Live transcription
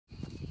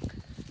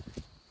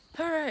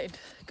Alright,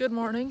 good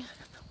morning.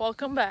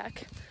 Welcome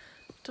back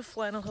to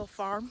Flannel Hill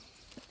Farm.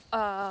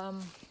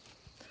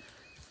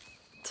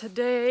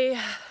 Today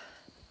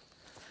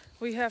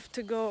we have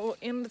to go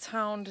into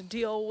town to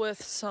deal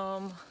with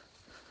some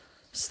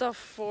stuff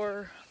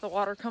for the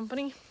water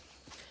company.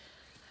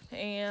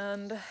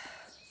 And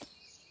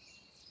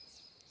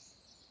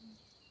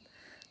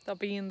the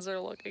beans are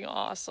looking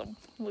awesome.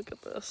 Look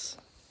at this.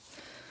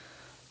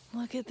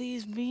 Look at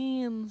these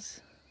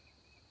beans.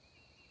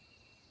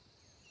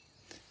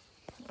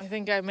 I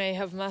think I may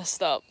have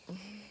messed up.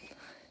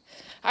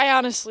 I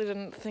honestly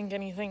didn't think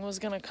anything was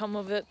gonna come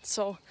of it,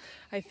 so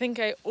I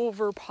think I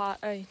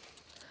overplanted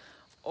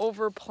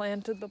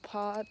the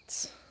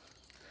pots,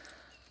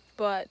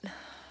 but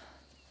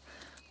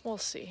we'll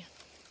see.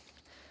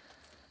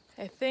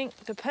 I think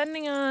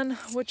depending on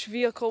which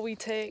vehicle we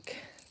take,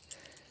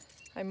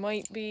 I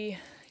might be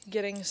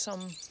getting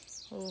some,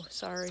 oh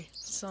sorry,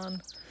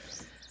 sun,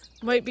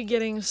 might be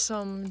getting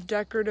some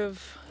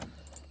decorative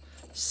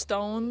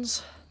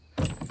stones.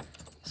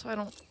 So I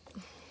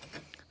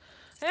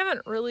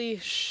haven't really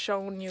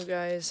shown you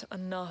guys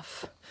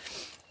enough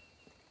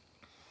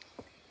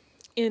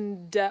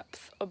in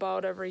depth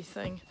about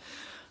everything.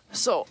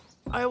 So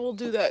I will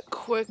do that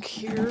quick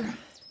here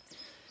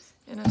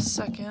in a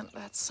second.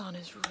 That sun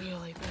is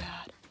really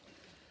bad.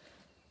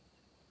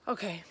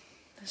 Okay,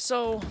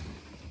 so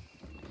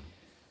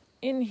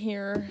in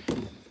here,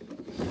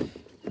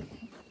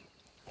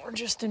 or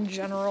just in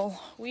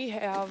general, we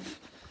have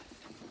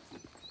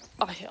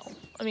a hill.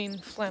 I mean,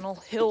 Flannel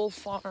Hill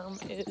Farm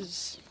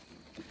is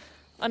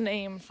a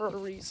name for a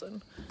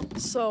reason.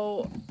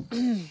 So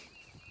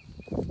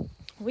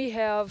we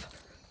have,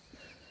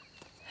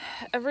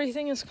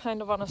 everything is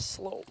kind of on a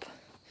slope.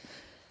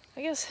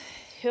 I guess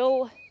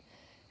hill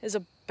is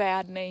a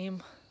bad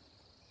name.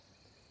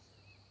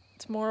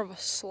 It's more of a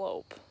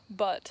slope,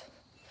 but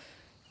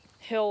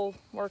hill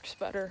works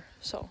better.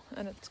 So,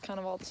 and it's kind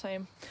of all the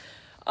same.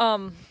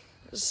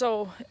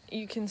 So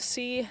you can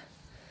see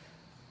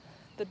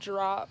the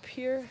drop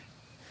here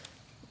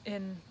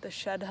in the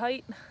shed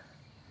height.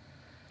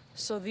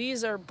 So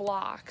these are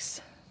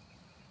blocks.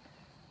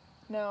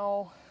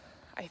 Now,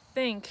 I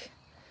think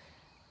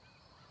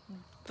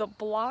the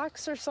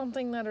blocks are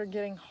something that are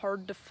getting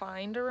hard to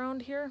find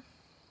around here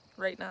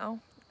right now.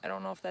 I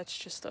don't know if that's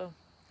just a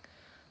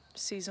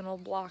seasonal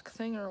block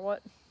thing or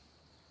what,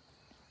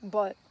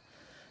 but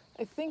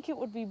I think it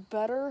would be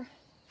better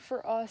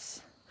for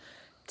us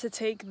to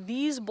take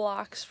these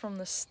blocks from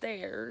the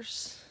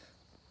stairs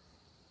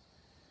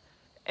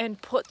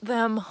and put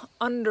them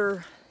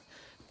under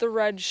the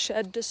red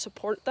shed to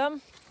support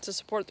them, to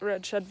support the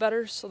red shed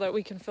better so that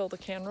we can fill the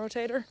can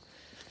rotator.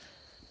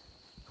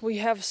 We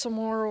have some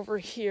more over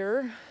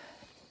here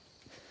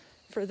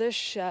for this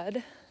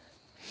shed,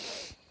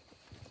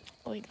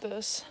 like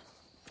this,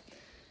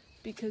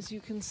 because you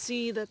can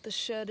see that the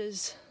shed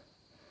is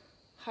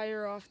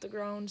higher off the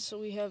ground, so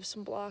we have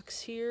some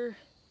blocks here.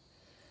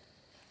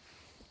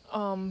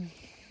 And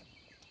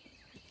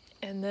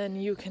then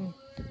you can,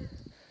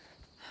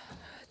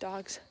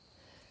 dogs.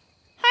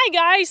 Hi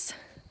guys!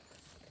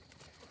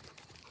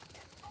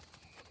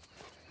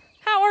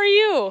 How are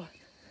you?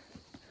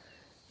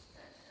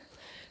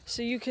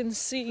 So you can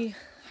see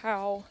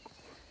how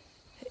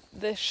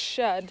this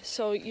shed,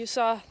 so you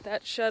saw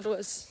that shed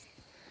was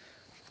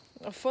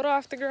a foot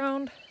off the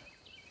ground.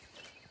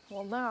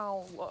 Well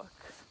now look.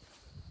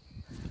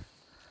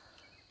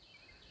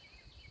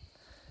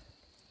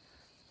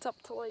 It's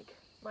up to like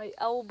my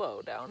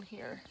elbow down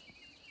here.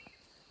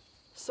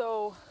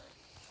 So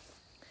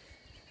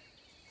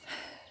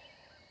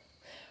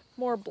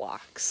more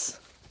blocks.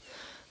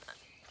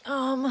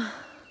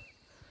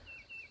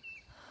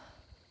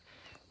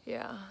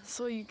 Yeah,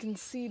 so you can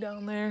see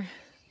down there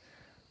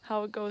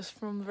how it goes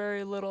from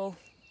very little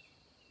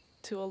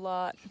to a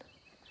lot.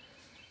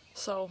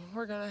 So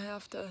we're gonna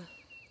have to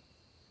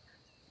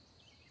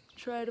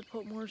try to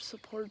put more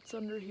supports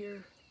under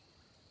here,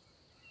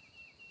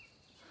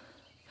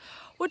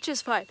 which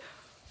is fine.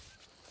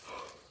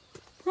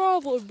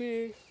 Problem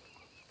being,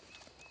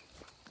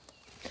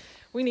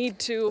 we need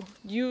to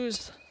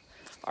use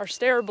our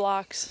stair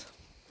blocks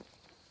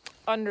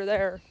under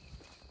there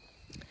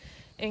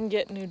and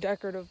get new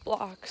decorative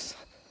blocks.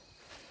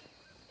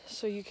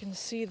 So you can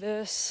see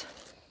this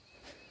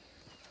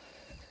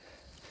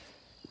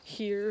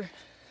here.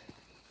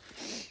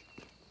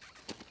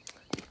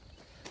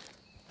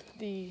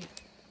 The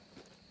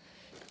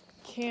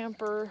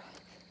camper,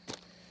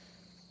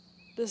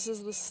 this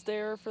is the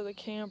stair for the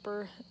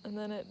camper, and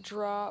then it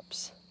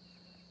drops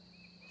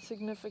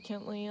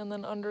significantly, and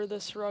then under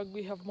this rug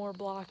we have more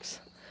blocks.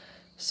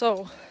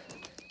 So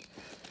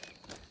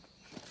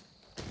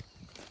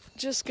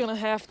just gonna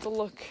have to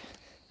look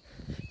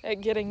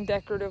at getting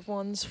decorative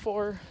ones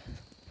for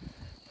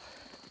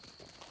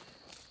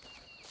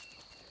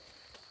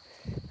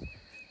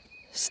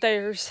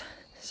stairs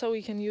so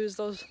we can use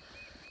those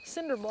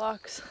cinder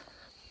blocks.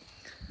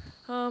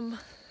 I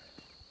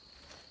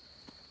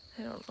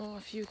don't know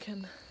if you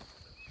can,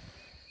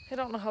 I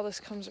don't know how this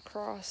comes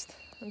across.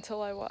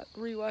 until I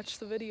rewatch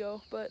the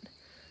video, but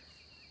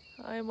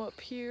I'm up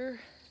here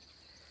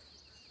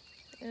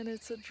and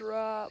it's a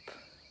drop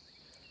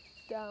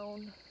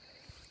down.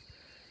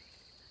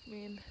 I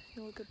mean,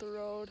 you look at the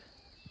road.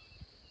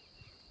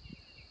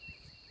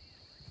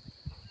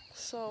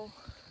 So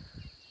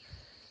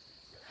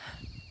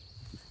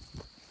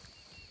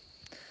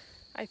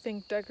I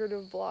think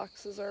decorative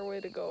blocks is our way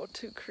to go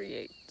to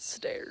create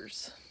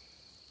stairs.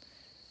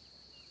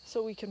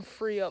 So we can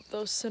free up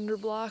those cinder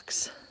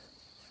blocks.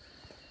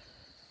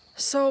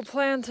 So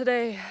plan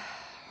today,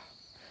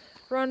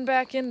 run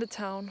back into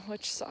town,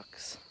 which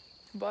sucks,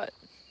 but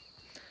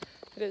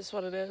it is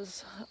what it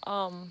is.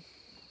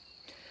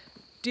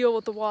 Deal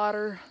with the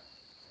water.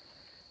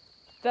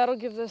 That'll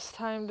give this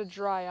time to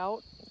dry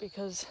out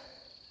because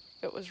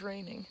it was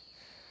raining.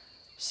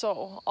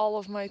 So all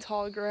of my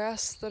tall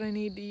grass that I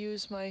need to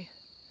use my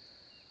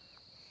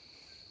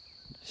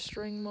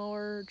string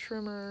mower,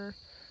 trimmer,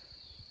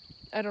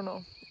 I don't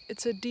know,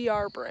 it's a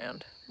DR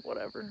brand,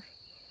 whatever.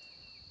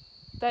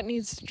 That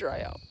needs to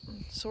dry out.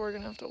 So we're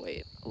gonna have to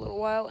wait a little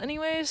while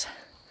anyways.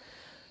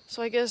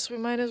 So I guess we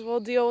might as well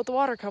deal with the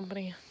water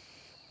company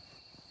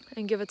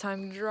and give it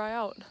time to dry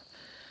out.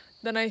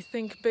 Then I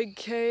think Big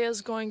K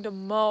is going to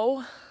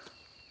mow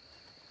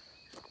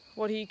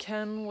what he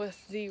can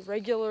with the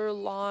regular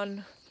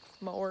lawn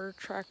mower,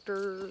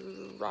 tractor,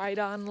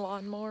 ride-on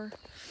lawn mower.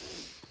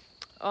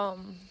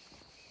 And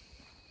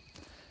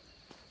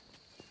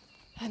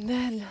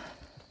then,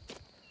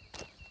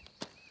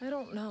 I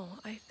don't know,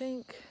 I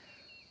think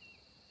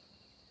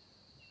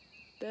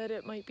that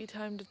it might be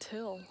time to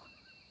till.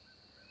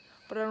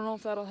 But I don't know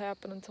if that'll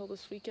happen until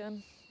this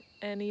weekend.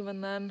 And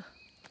even then,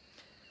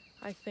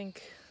 I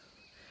think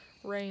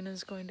rain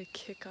is going to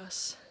kick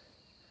us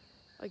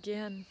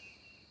again.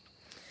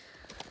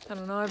 I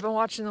don't know, I've been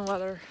watching the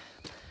weather.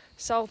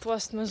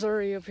 Southwest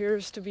Missouri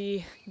appears to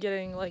be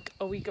getting like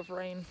a week of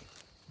rain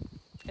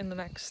in the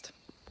next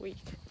week.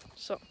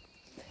 So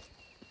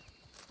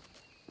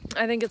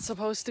I think it's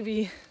supposed to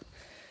be,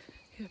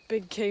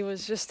 Big K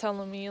was just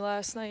telling me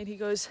last night, he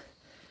goes,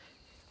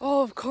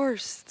 oh, of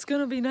course, it's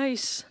gonna be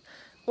nice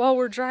while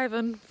we're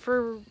driving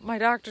for my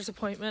doctor's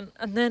appointment,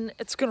 and then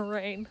it's gonna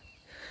rain.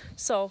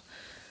 So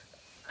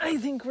I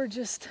think we're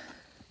just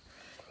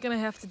gonna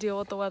have to deal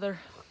with the weather.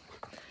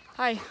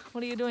 Hi,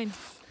 what are you doing?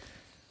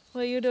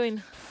 What are you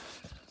doing?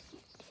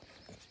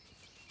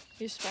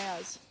 You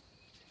spaz.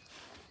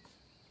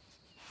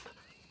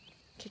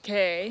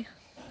 KK.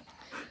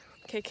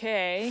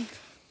 KK.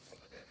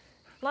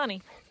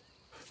 Lonnie,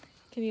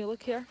 can you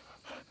look here?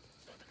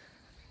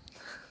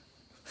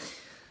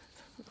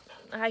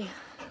 Hi,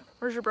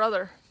 where's your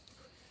brother?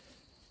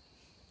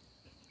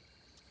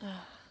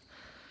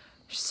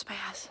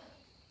 Spaz.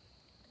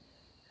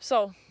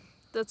 So,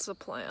 that's the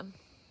plan.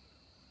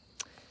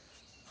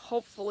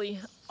 Hopefully.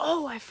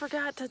 Oh, I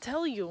forgot to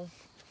tell you.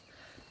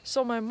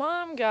 So my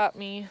mom got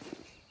me,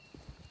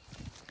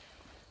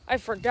 I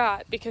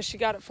forgot because she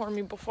got it for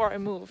me before I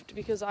moved,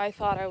 because I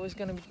thought I was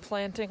going to be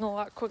planting a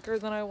lot quicker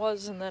than I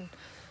was, and then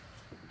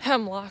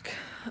hemlock.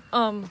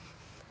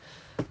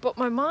 But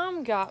my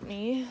mom got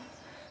me,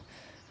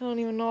 I don't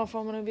even know if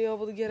I'm going to be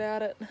able to get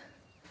at it.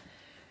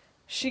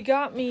 She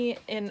got me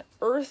an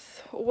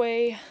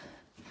earthway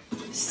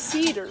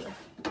seeder,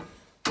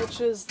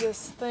 which is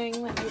this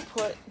thing that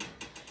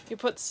you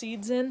put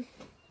seeds in,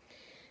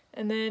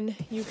 and then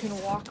you can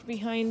walk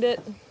behind it,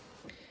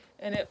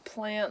 and it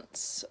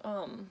plants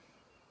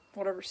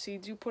whatever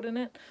seeds you put in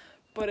it,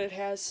 but it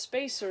has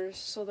spacers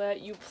so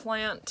that you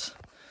plant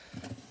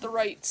the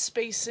right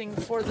spacing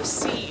for the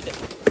seed.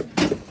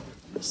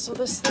 So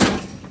this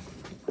thing,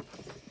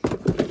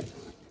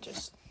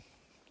 just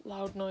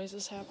loud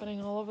noises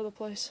happening all over the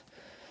place.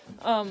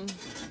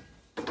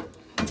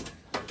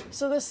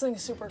 So this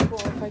thing's super cool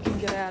if I can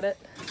get at it.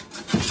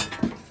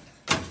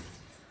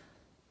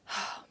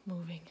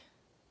 Moving.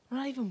 I'm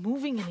not even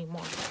moving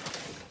anymore.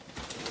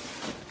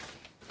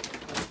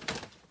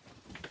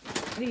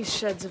 These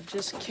sheds have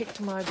just kicked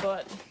my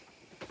butt.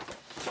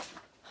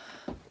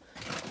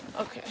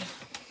 Okay.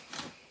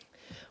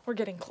 We're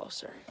getting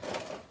closer.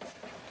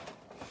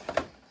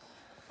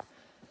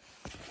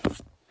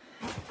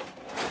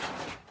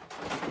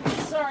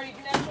 Sorry, you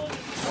can actually be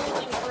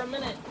sitting for a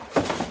minute.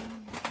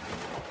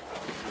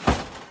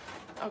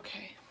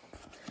 Okay.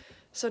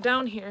 So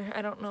down here,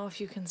 I don't know if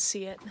you can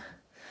see it,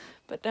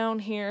 but down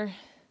here,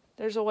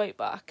 there's a white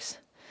box.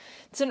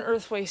 It's an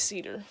earthway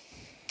cedar.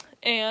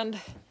 And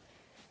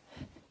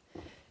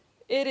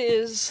it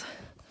is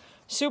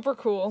super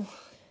cool.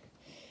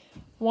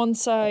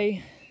 Once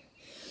I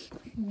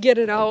get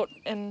it out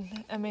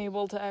and am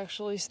able to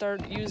actually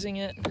start using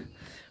it,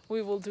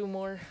 we will do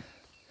more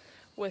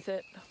with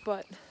it.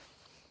 But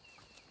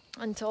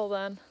until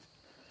then,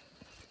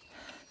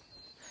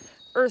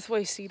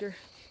 earthway cedar.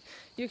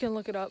 You can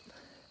look it up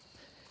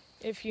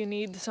if you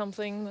need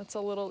something that's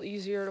a little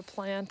easier to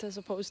plant as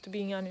opposed to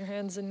being on your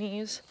hands and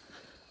knees.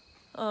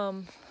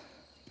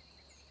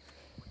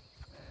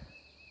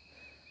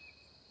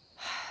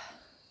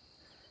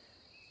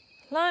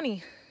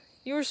 Lonnie,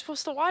 you were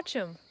supposed to watch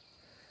him.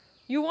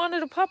 You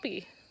wanted a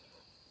puppy.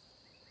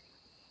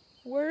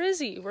 Where is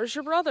he? Where's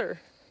your brother?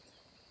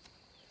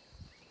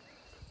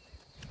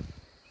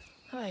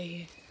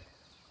 Hi.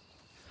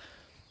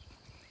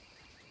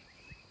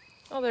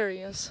 Oh, there he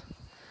is.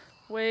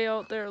 Way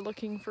out there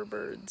looking for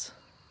birds.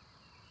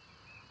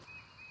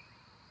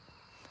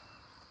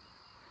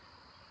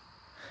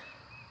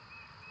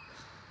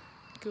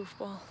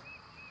 Goofball.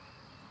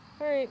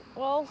 Alright,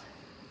 well,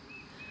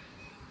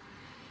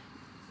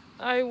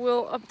 I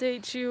will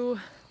update you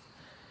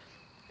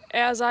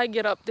as I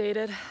get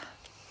updated.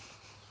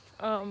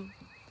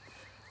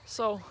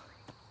 So,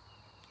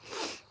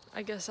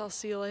 I guess I'll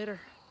see you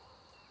later.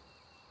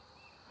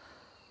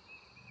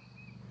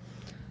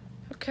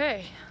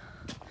 Okay,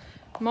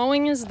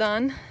 mowing is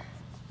done.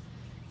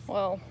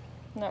 Well,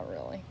 not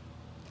really.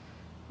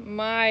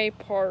 My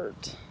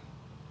part,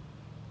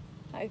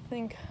 I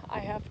think I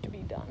have to be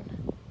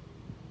done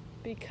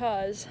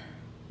because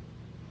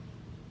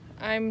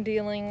I'm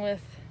dealing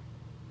with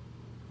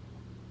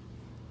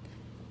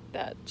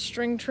that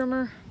string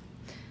trimmer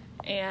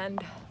and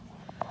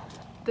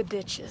the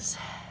ditches.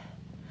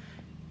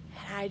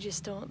 And I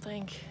just don't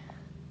think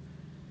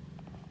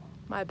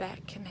my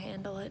back can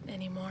handle it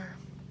anymore.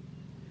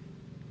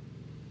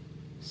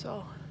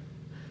 So,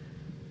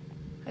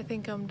 I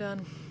think I'm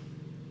done.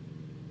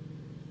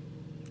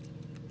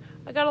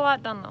 I got a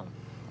lot done though.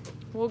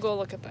 We'll go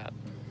look at that.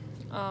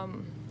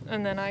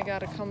 And then I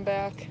gotta come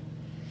back.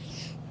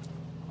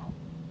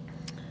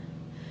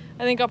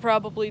 I think I'll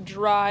probably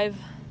drive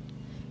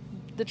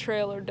the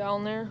trailer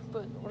down there,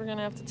 but we're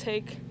gonna have to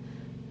take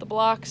the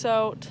blocks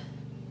out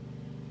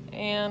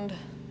and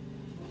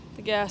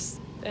the gas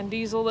and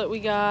diesel that we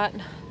got.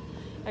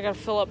 I gotta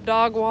fill up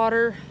dog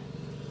water.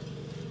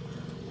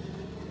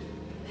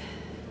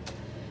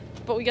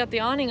 But we got the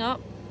awning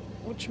up,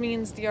 which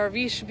means the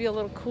RV should be a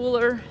little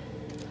cooler.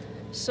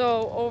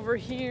 So over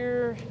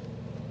here,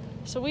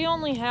 so we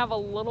only have a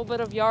little bit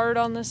of yard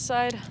on this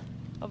side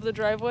of the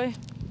driveway.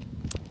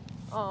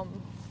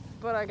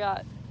 But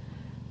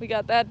we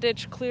got that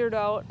ditch cleared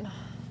out,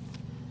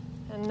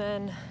 and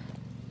then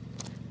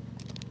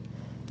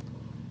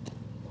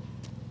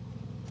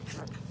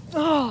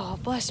oh,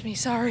 bless me,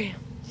 sorry.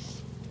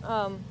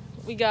 I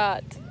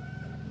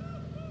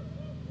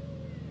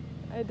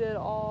did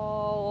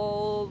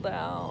all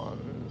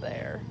down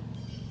there,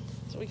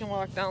 so we can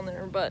walk down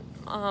there, but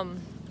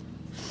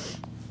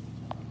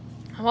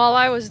while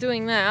I was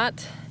doing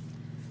that,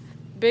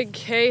 Big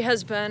K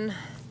has been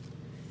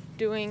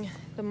doing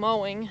the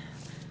mowing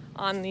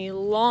on the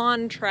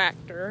lawn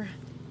tractor.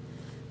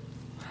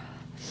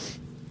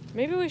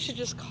 Maybe we should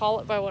just call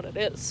it by what it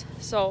is.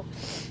 So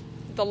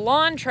the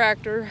lawn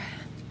tractor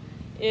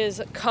is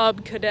a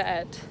Cub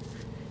Cadet,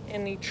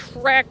 and the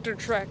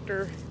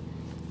tractor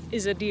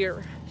is a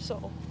deer.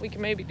 So we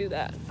can maybe do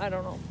that. I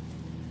don't know.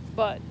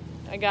 But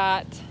I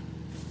got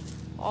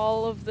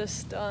all of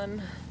this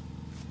done.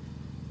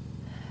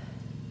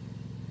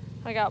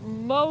 I got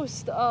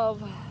most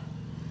of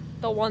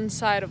the one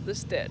side of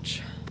this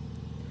ditch.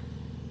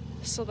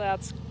 So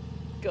that's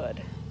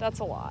good. That's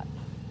a lot.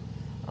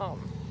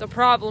 The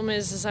problem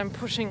is I'm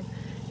pushing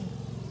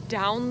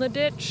down the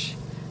ditch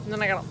and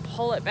then I gotta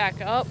pull it back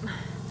up.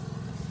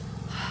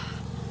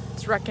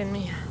 It's wrecking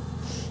me.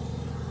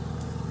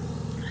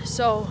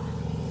 So,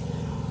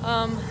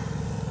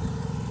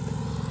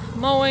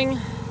 mowing,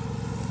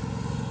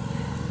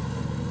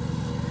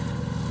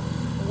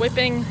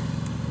 whipping,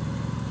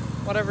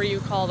 whatever you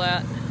call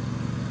that.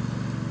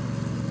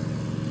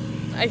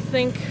 I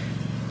think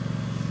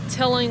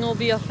tilling will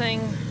be a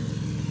thing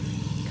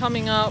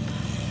coming up.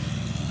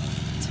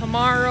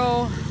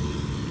 Tomorrow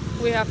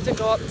we have to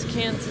go up to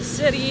Kansas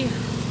City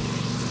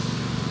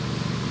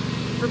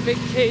for Big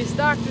K's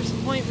doctor's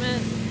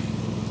appointment,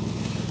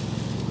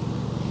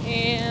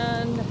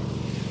 and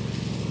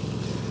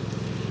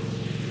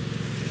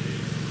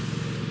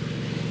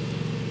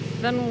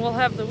then we'll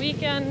have the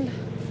weekend,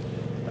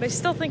 but I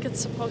still think it's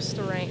supposed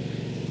to rain.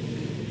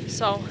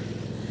 So,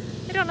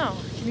 I don't know.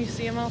 Can you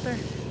see him out there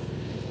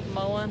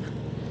mowing?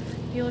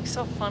 He looks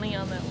so funny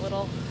on that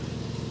little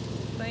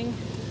thing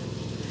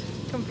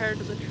compared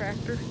to the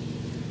tractor.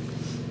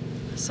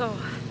 So,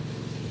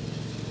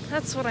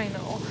 that's what I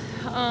know.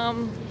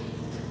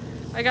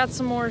 I got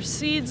some more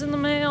seeds in the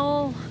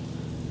mail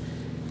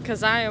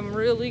because I am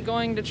really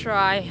going to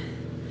try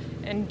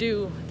and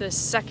do this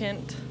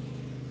second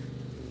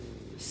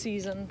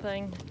season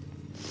thing.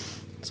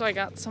 So I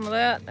got some of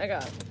that. I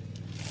got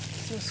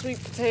some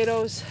sweet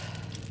potatoes.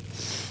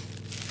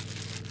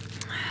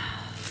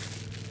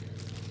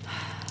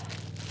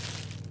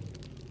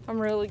 I'm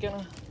really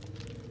gonna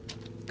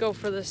go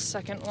for this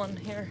second one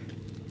here.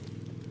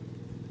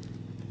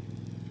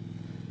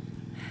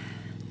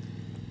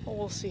 Well,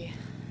 we'll see.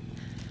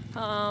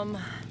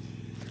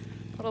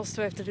 What else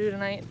do I have to do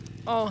tonight?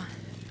 Oh,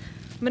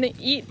 I'm gonna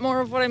eat more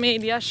of what I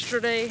made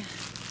yesterday.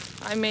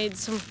 I made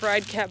some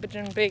fried cabbage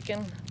and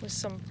bacon with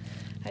some,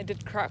 I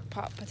did crock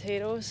pot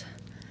potatoes.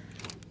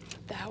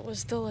 That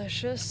was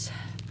delicious.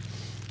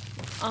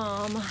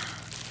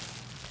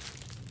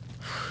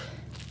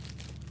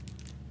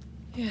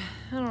 Yeah,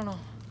 I don't know.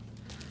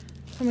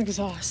 I'm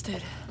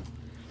exhausted.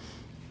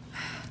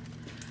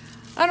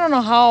 I don't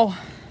know how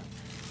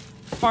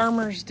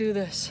farmers do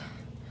this.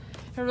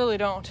 I really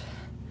don't.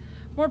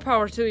 More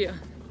power to you.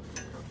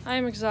 I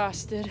am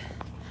exhausted.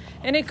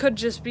 And it could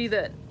just be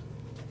that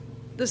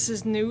this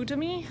is new to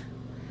me,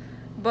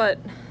 but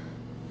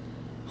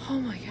oh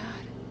my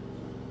God.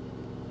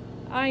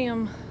 I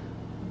am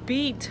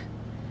beat.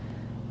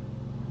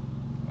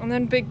 And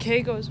then Big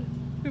K goes,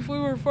 if we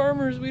were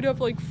farmers, we'd have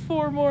like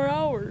 4 more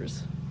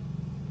hours.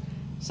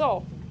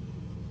 So,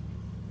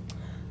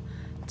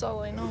 that's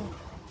all I know.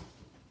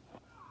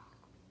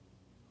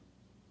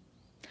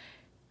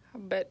 I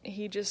bet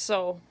he just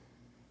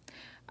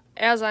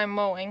as I'm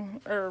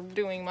mowing, or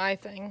doing my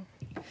thing,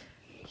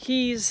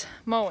 he's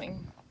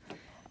mowing.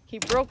 He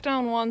broke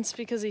down once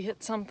because he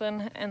hit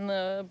something and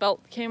the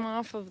belt came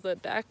off of the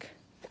deck.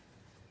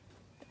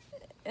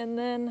 And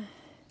then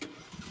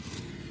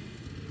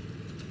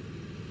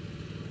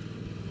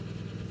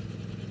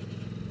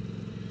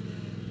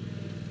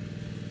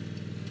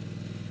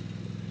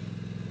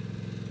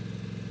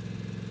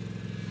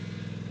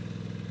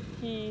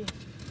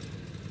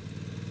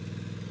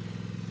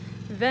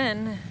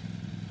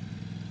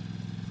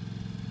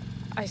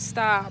I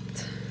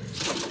stopped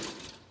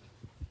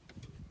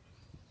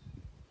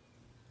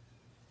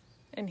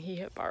and he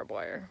hit barbed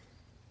wire.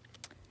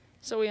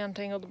 So we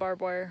untangled the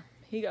barbed wire.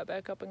 He got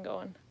back up and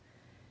going.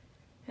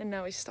 And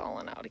now he's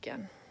stalling out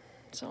again.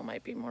 So it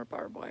might be more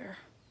barbed wire.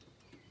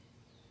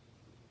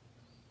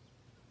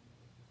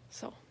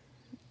 So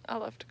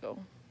I'll have to go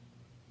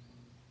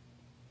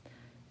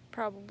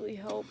probably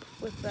help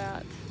with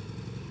that.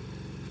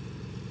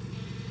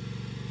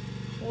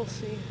 We'll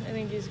see. I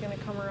think he's gonna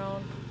come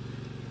around.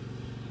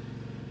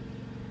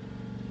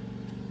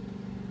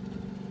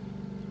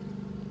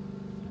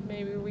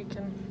 Maybe we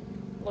can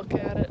look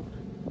at it.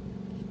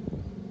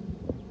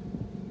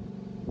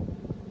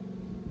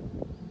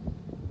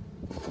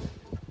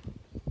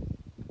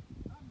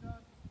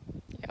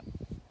 Yep.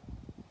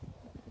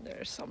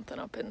 There's something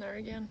up in there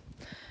again.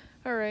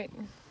 All right.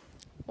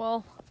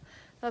 Well,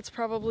 that's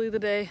probably the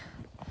day.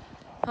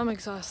 I'm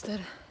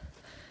exhausted.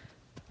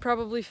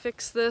 Probably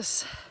fix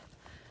this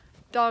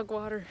dog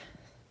water,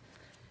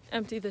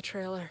 empty the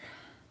trailer.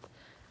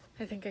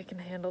 I think I can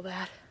handle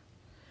that.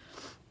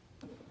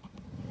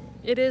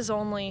 It is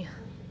only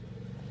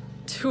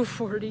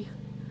 2:40.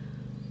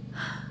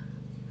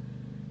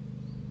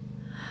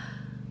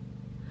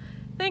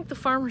 Thank the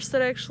farmers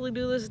that actually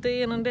do this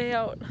day in and day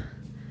out.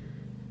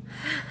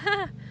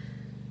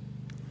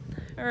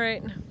 All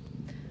right.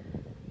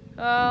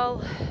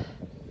 I'll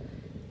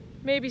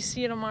maybe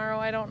see you tomorrow.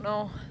 I don't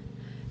know.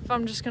 If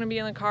I'm just gonna be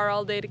in the car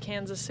all day to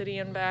Kansas City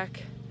and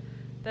back,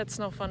 that's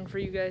no fun for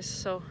you guys.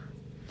 So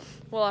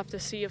we'll have to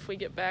see if we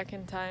get back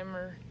in time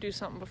or do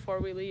something before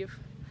we leave.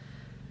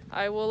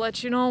 I will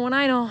let you know when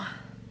I know.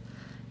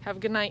 Have a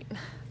good night.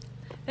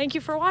 Thank you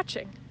for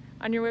watching.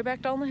 On your way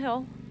back down the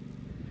hill,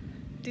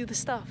 do the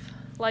stuff.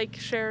 Like,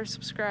 share,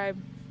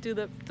 subscribe, do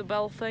the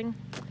bell thing.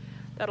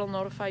 That'll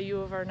notify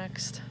you of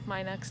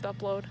my next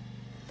upload.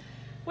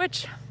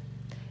 Which,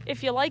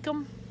 if you like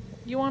them,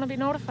 you want to be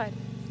notified.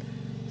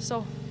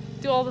 So,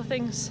 do all the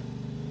things.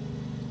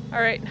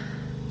 All right.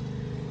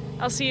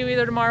 I'll see you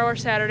either tomorrow or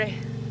Saturday.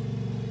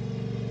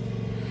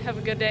 Have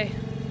a good day,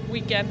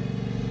 weekend,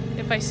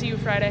 if I see you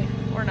Friday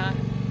or not.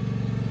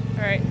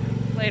 All right,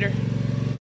 later.